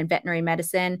human and veterinary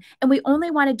medicine, and we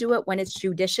only want to do it when it's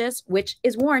judicious, which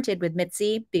is warranted with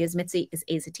Mitzi because Mitzi is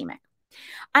azotemic.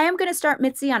 I am going to start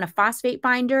Mitzi on a phosphate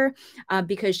binder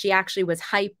because he was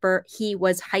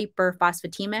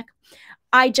hyperphosphatemic.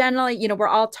 I generally, we're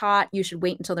all taught you should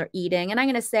wait until they're eating. And I'm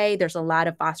going to say there's a lot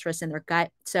of phosphorus in their gut.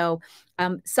 So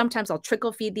sometimes I'll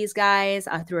trickle feed these guys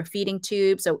through a feeding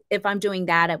tube. So if I'm doing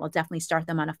that, I will definitely start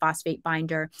them on a phosphate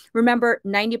binder. Remember,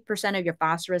 90% of your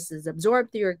phosphorus is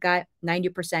absorbed through your gut.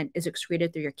 90% is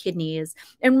excreted through your kidneys.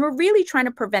 And we're really trying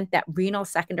to prevent that renal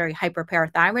secondary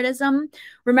hyperparathyroidism.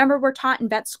 Remember, we're taught in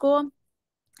vet school,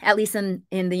 at least in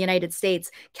the United States,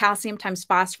 calcium times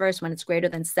phosphorus, when it's greater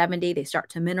than 70, they start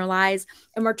to mineralize.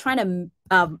 And we're trying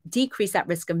to decrease that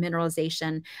risk of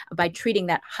mineralization by treating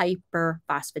that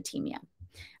hyperphosphatemia.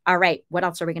 All right, what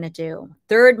else are we going to do?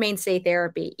 Third mainstay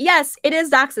therapy. Yes, it is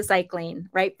doxycycline,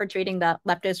 right, for treating the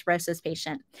leptospirosis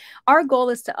patient. Our goal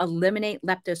is to eliminate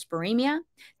leptospiremia,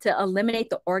 to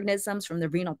eliminate the organisms from the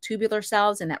renal tubular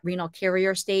cells in that renal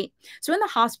carrier state. So in the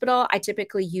hospital, I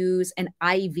typically use an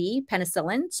IV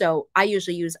penicillin. So I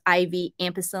usually use IV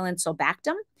ampicillin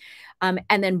sulbactam.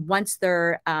 And then once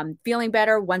they're feeling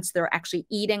better, once they're actually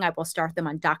eating, I will start them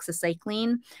on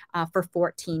doxycycline for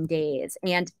 14 days.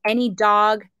 And any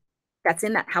dog that's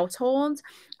in that household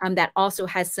that also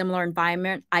has similar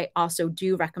environment, I also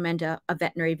do recommend a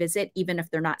veterinary visit, even if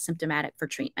they're not symptomatic for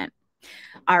treatment.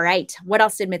 All right, what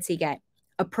else did Mitzi get?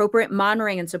 Appropriate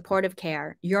monitoring and supportive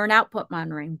care, urine output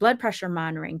monitoring, blood pressure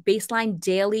monitoring, baseline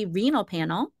daily renal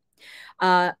panel,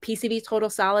 PCV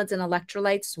total solids and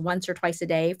electrolytes once or twice a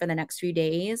day for the next few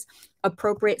days,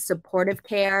 appropriate supportive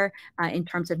care in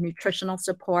terms of nutritional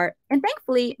support. And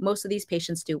thankfully, most of these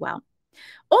patients do well.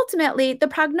 Ultimately, the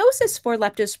prognosis for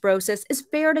leptospirosis is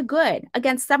fair to good,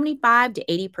 again, 75 to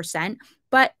 80%,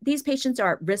 but these patients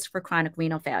are at risk for chronic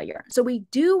renal failure. So we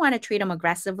do want to treat them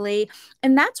aggressively,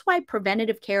 and that's why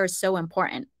preventative care is so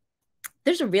important.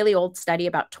 There's a really old study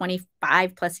about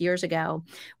 25 plus years ago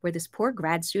where this poor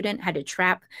grad student had to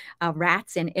trap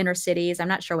rats in inner cities. I'm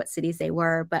not sure what cities they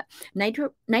were, but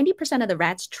 90% of the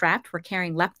rats trapped were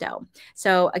carrying lepto.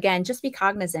 So again, just be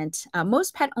cognizant.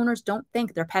 Most pet owners don't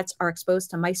think their pets are exposed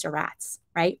to mice or rats,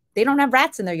 right? They don't have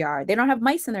rats in their yard. They don't have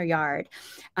mice in their yard.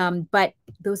 But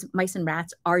those mice and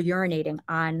rats are urinating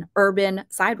on urban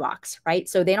sidewalks, right?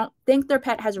 So they don't think their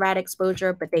pet has rat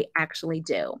exposure, but they actually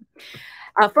do.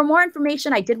 For more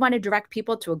information, I did want to direct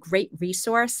people to a great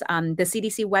resource. The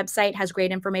CDC website has great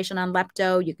information on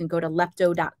lepto. You can go to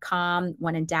lepto.com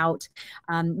when in doubt.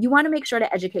 You want to make sure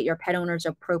to educate your pet owners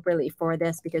appropriately for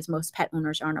this because most pet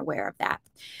owners aren't aware of that.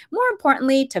 More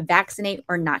importantly, to vaccinate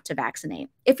or not to vaccinate.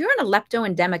 If you're in a lepto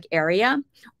endemic area,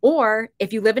 or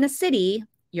if you live in a city,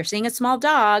 you're seeing a small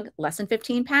dog, less than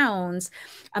 15 pounds.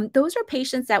 Those are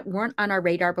patients that weren't on our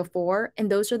radar before. And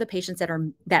those are the patients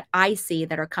that I see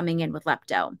that are coming in with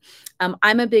lepto.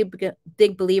 I'm a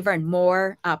big believer in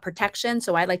more protection.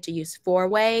 So I like to use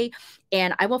 4-way.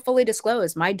 And I will fully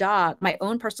disclose my dog, my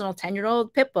own personal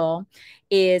 10-year-old pit bull,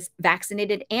 is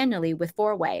vaccinated annually with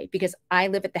 4-way because I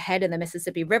live at the head of the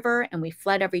Mississippi River and we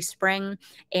flood every spring.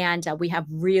 And we have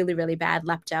really, really bad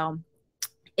lepto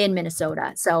in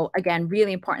Minnesota. So again,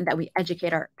 really important that we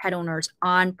educate our pet owners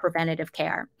on preventative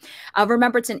care.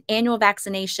 Remember, it's an annual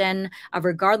vaccination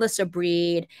regardless of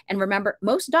breed. And remember,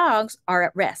 most dogs are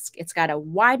at risk. It's got a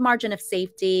wide margin of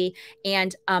safety.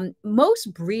 And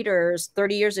most breeders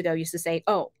 30 years ago used to say,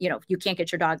 oh, you can't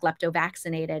get your dog lepto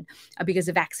vaccinated because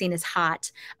the vaccine is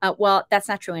hot. Well, that's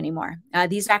not true anymore.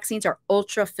 These vaccines are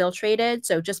ultra filtrated.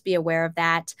 So just be aware of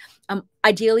that.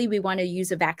 Ideally, we want to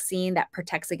use a vaccine that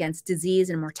protects against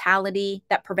disease and mortality,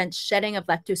 that prevents shedding of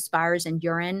leptospires in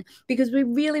urine, because we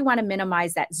really want to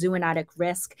minimize that zoonotic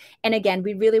risk. And again,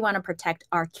 we really want to protect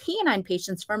our canine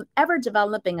patients from ever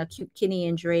developing acute kidney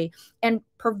injury and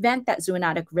prevent that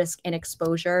zoonotic risk and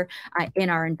exposure in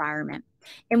our environment.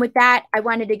 And with that, I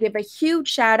wanted to give a huge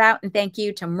shout out and thank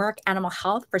you to Merck Animal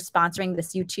Health for sponsoring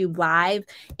this YouTube Live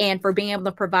and for being able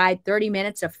to provide 30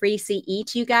 minutes of free CE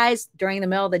to you guys during the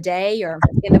middle of the day or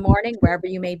in the morning, wherever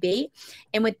you may be.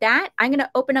 And with that, I'm going to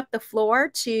open up the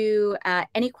floor to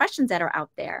any questions that are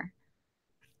out there.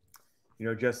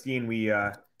 Justine, we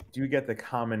do get the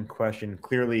common question.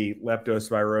 Clearly,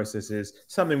 leptospirosis is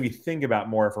something we think about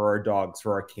more for our dogs,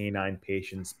 for our canine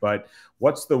patients. But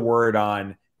what's the word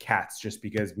on cats, just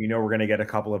because we know we're going to get a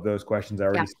couple of those questions. I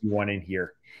already see one in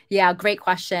here. Yeah, great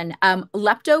question.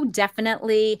 Lepto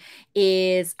definitely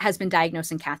has been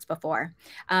diagnosed in cats before.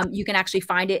 You can actually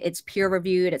find it. It's peer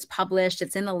reviewed. It's published.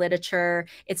 It's in the literature.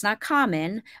 It's not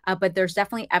common, but there's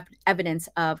definitely evidence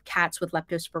of cats with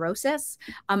leptospirosis.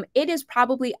 It is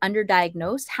probably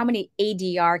underdiagnosed. How many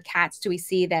ADR cats do we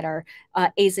see that are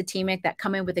azotemic, that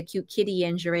come in with acute kidney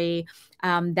injury,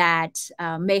 that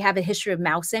may have a history of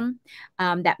mousing,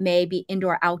 that may be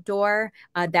indoor, outdoor,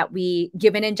 that we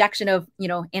give an injection of,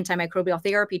 antimicrobial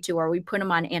therapy to, or we put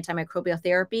them on antimicrobial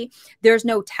therapy. There's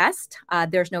no test.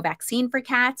 There's no vaccine for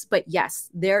cats. But yes,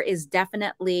 there is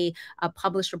definitely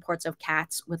published reports of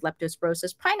cats with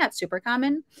leptospirosis. Probably not super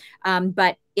common,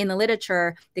 but in the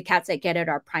literature, the cats that get it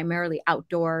are primarily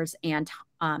outdoors and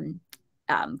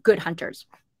good hunters.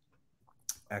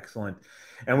 Excellent.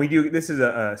 And we do, this is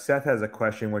Seth has a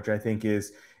question, which I think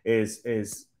is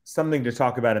something to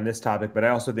talk about in this topic, but I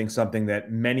also think something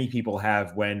that many people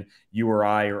have when you or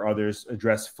I or others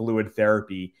address fluid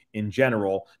therapy in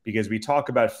general, because we talk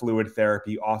about fluid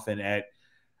therapy often at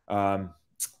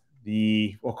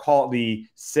we'll call it the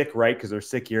sick, right? Because they're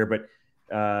sick here, but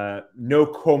no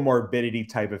comorbidity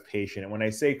type of patient. And when I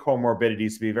say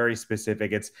comorbidities, to be very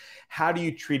specific, it's how do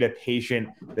you treat a patient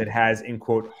that has, in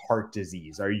quote, heart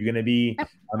disease? Are you going to be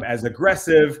as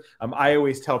aggressive? I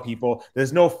always tell people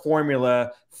there's no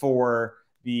formula for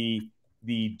the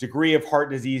degree of heart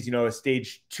disease, a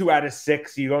stage 2 out of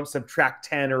 6. You don't subtract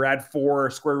 10 or add 4 or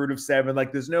square root of 7.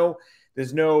 Like there's no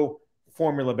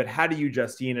formula, but how do you,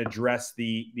 Justine, address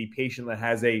the patient that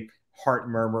has a heart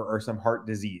murmur or some heart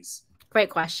disease? Great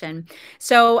question.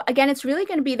 So again, it's really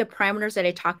going to be the parameters that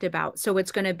I talked about. So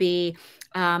it's going to be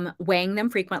weighing them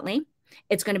frequently.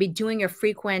 It's going to be doing your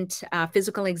frequent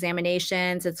physical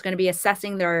examinations. It's going to be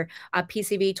assessing their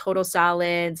PCV total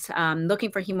solids,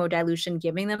 looking for hemodilution,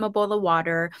 giving them a bowl of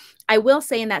water. I will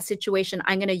say in that situation,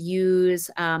 I'm going to use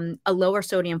a lower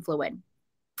sodium fluid.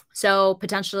 So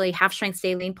potentially half strength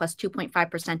saline plus 2.5%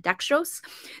 dextrose.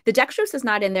 The dextrose is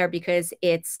not in there because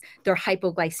they're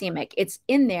hypoglycemic. It's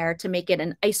in there to make it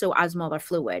an isoosmolar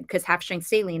fluid, because half strength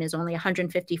saline is only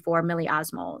 154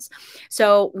 milliosmoles.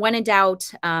 So when in doubt,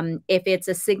 if it's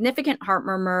a significant heart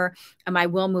murmur, I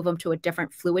will move them to a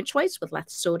different fluid choice with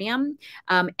less sodium.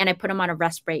 And I put them on a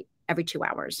rest break every 2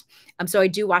 hours. So I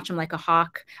do watch them like a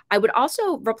hawk. I would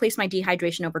also replace my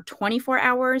dehydration over 24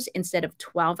 hours instead of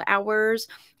 12 hours.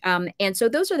 And so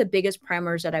those are the biggest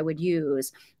parameters that I would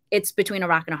use. It's between a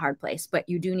rock and a hard place, but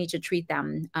you do need to treat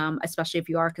them, especially if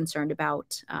you are concerned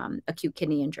about acute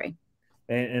kidney injury.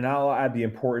 And I'll add the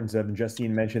importance of, and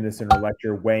Justine mentioned this in her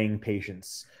lecture, weighing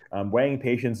patients. Weighing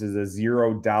patients is a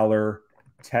 $0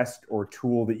 test or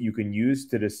tool that you can use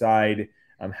to decide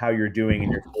how you're doing in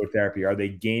your fluid therapy. Are they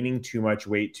gaining too much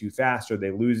weight too fast? Are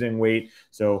they losing weight?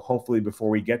 So hopefully before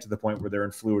we get to the point where they're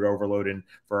in fluid overload and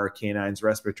for our canines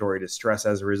respiratory distress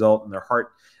as a result in their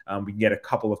heart, we can get a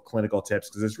couple of clinical tips,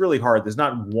 because it's really hard. There's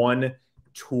not one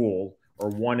tool or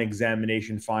one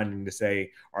examination finding to say,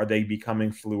 are they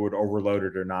becoming fluid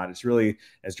overloaded or not? It's really,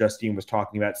 as Justine was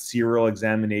talking about, serial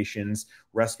examinations,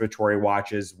 respiratory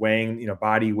watches, weighing,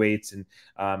 body weights, and,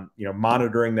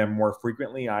 monitoring them more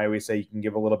frequently. I always say you can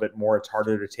give a little bit more. It's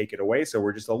harder to take it away. So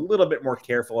we're just a little bit more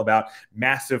careful about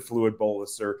massive fluid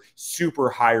bolus or super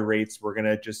high rates. We're going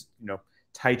to just,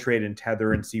 titrate and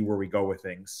tether and see where we go with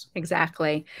things.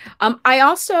 Exactly. I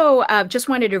also just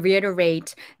wanted to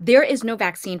reiterate, there is no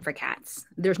vaccine for cats.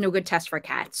 There's no good test for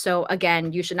cats. So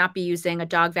again, you should not be using a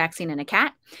dog vaccine in a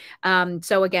cat.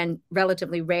 So again,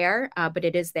 relatively rare, but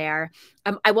it is there.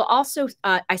 I will also,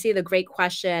 I see the great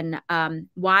question,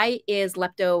 why is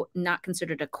lepto not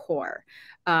considered a core?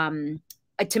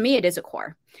 To me, it is a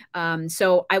core.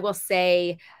 So I will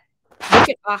say, look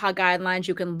at AHA guidelines.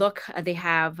 You can look, they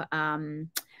have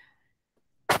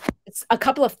it's a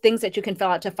couple of things that you can fill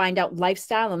out to find out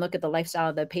lifestyle and look at the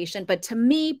lifestyle of the patient. But to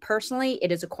me personally,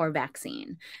 it is a core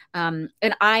vaccine. And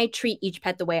I treat each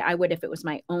pet the way I would if it was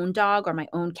my own dog or my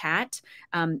own cat.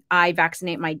 I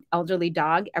vaccinate my elderly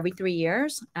dog every 3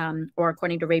 years, or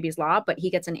according to rabies law, but he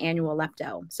gets an annual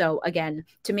lepto. So again,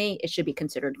 to me, it should be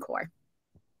considered core.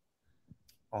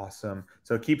 Awesome.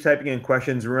 So keep typing in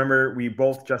questions. Remember, we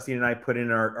both, Justine and I, put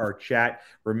in our chat.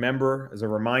 Remember, as a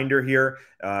reminder here,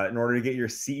 in order to get your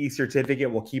CE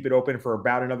certificate, we'll keep it open for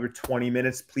about another 20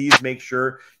 minutes. Please make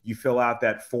sure you fill out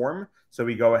that form so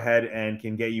we go ahead and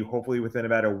can get you, hopefully within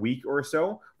about a week or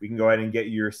so. We can go ahead and get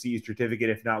your CE certificate,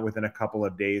 if not within a couple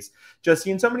of days.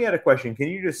 Justine, somebody had a question. Can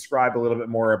you describe a little bit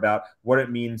more about what it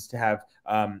means to have,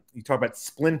 you talk about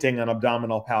splinting on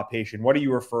abdominal palpation. What are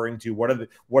you referring to? What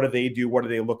do they do? What do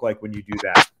they look like when you do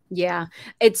that? Yeah,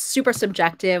 it's super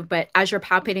subjective, but as you're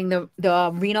palpating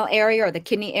the renal area or the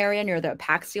kidney area near the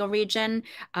epaxial region,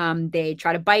 they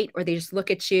try to bite or they just look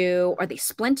at you or they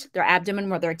splint their abdomen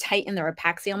where they're tighten their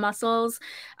epaxial muscles.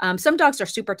 Some dogs are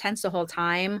super tense the whole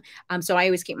time. So I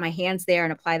always keep my hands there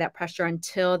and apply that pressure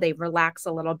until they relax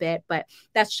a little bit. But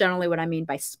that's generally what I mean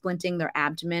by splinting their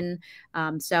abdomen.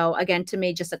 So again, to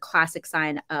me, just a classic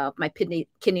sign of my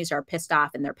kidneys are pissed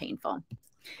off and they're painful.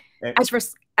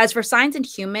 As for signs in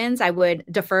humans, I would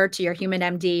defer to your human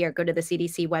MD or go to the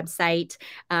CDC website.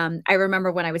 I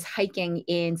remember when I was hiking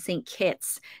in St.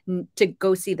 Kitts to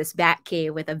go see this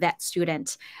VETgirl with a vet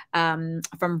student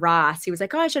from Ross. He was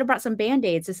like, "Oh, I should have brought some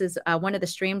Band-Aids. This is one of the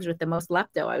streams with the most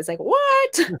lepto." I was like,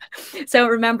 "What?" So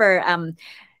remember,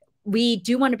 we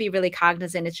do want to be really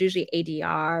cognizant. It's usually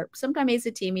ADR, sometimes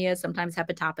azotemia, sometimes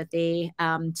hepatopathy.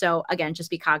 So again, just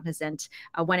be cognizant.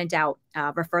 When in doubt,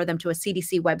 refer them to a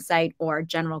CDC website or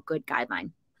general good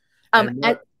guideline. I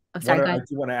do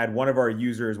want to add, one of our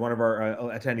users, one of our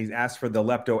attendees asked for the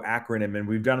Lepto acronym, and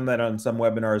we've done that on some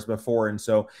webinars before. And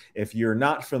so if you're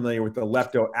not familiar with the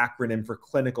Lepto acronym for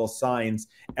clinical signs,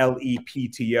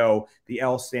 LEPTO, the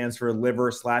L stands for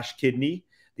liver/kidney.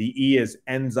 The E is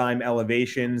enzyme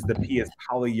elevations. The P is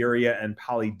polyuria and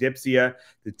polydipsia.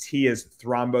 The T is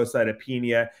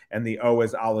thrombocytopenia, and the O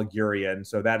is oliguria. And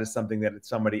so that is something that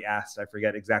somebody asked. I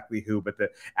forget exactly who, but the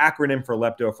acronym for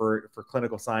lepto for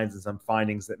clinical signs and some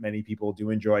findings that many people do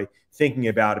enjoy thinking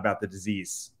about the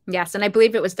disease. Yes, and I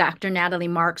believe it was Dr. Natalie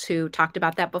Marks who talked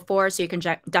about that before. So you can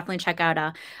definitely check out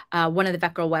one of the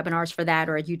VETgirl webinars for that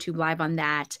or a YouTube live on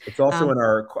that. It's also in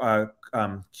our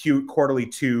quarterly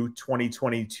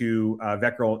 2022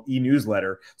 VETgirl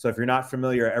e-newsletter. So if you're not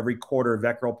familiar, every quarter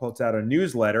VETgirl puts out a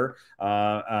newsletter.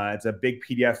 It's a big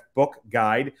PDF book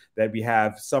guide that we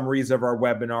have summaries of our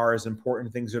webinars,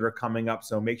 important things that are coming up.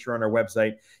 So make sure on our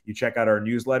website you check out our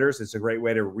newsletters. It's a great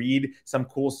way to read some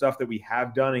cool stuff that we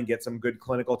have done and get some good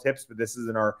clinical tips. But this is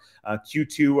in our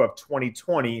Q2 of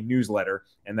 2020 newsletter,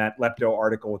 and that lepto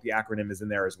article with the acronym is in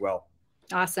there as well.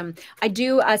 Awesome. I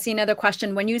do see another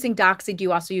question. When using Doxy, do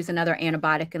you also use another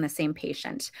antibiotic in the same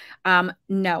patient?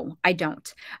 No, I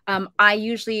don't. I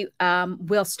usually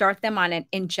will start them on an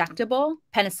injectable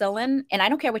penicillin, and I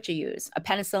don't care what you use, a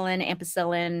penicillin,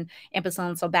 ampicillin,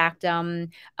 sulbactam.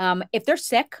 If they're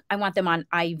sick, I want them on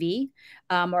IV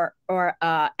or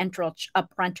a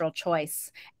parenteral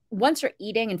choice. Once they're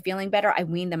eating and feeling better, I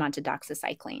wean them onto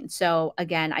doxycycline. So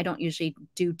again, I don't usually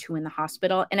do 2 in the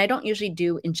hospital, and I don't usually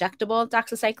do injectable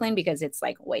doxycycline because it's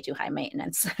like way too high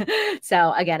maintenance.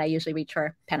 So again, I usually reach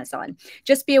for penicillin.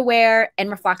 Just be aware,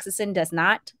 enrofloxacin does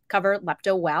not cover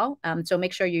lepto well. So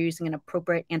make sure you're using an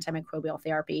appropriate antimicrobial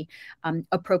therapy,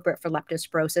 appropriate for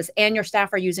leptospirosis, and your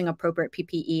staff are using appropriate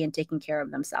PPE and taking care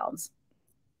of themselves.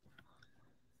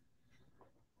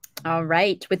 All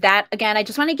right. With that, again, I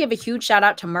just want to give a huge shout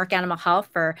out to Merck Animal Health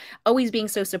for always being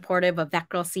so supportive of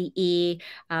VETgirl CE.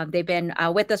 They've been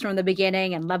with us from the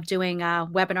beginning and love doing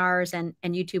webinars and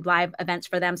YouTube live events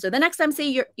for them. So the next time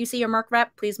you see your Merck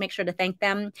rep, please make sure to thank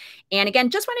them. And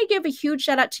again, just want to give a huge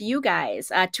shout out to you guys.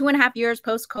 2.5 years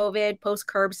post-COVID,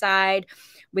 post-curbside,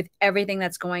 with everything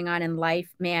that's going on in life,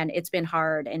 man, it's been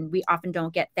hard and we often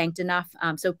don't get thanked enough.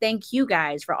 So thank you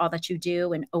guys for all that you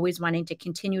do and always wanting to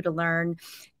continue to learn.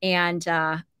 And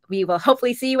we will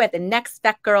hopefully see you at the next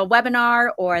VETgirl webinar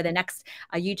or the next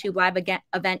YouTube live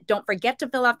event. Don't forget to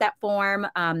fill out that form.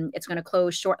 It's going to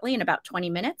close shortly in about 20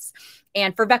 minutes.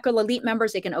 And for VETgirl Elite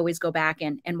members, they can always go back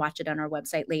and watch it on our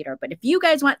website later. But if you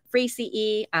guys want free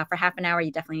CE for half an hour,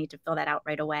 you definitely need to fill that out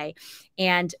right away.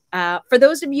 And for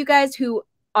those of you guys who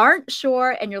aren't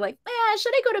sure and you're like,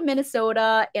 should I go to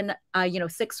Minnesota in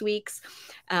 6 weeks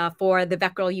for the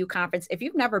VETgirl U conference? If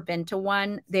you've never been to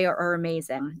one, they are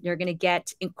amazing. You're going to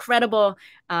get incredible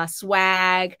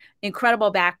swag,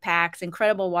 incredible backpacks,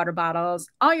 incredible water bottles.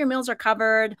 All your meals are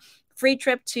covered. Free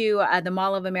trip to the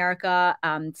Mall of America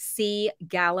Sea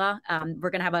Gala.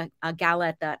 We're going to have a gala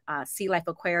at the Sea Life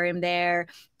Aquarium there.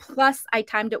 Plus, I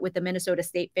timed it with the Minnesota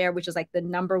State Fair, which is like the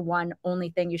 #1 only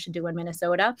thing you should do in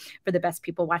Minnesota for the best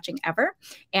people watching ever.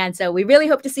 And so we really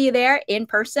hope to see you there in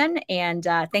person. And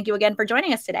thank you again for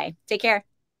joining us today. Take care.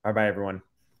 Bye-bye, everyone.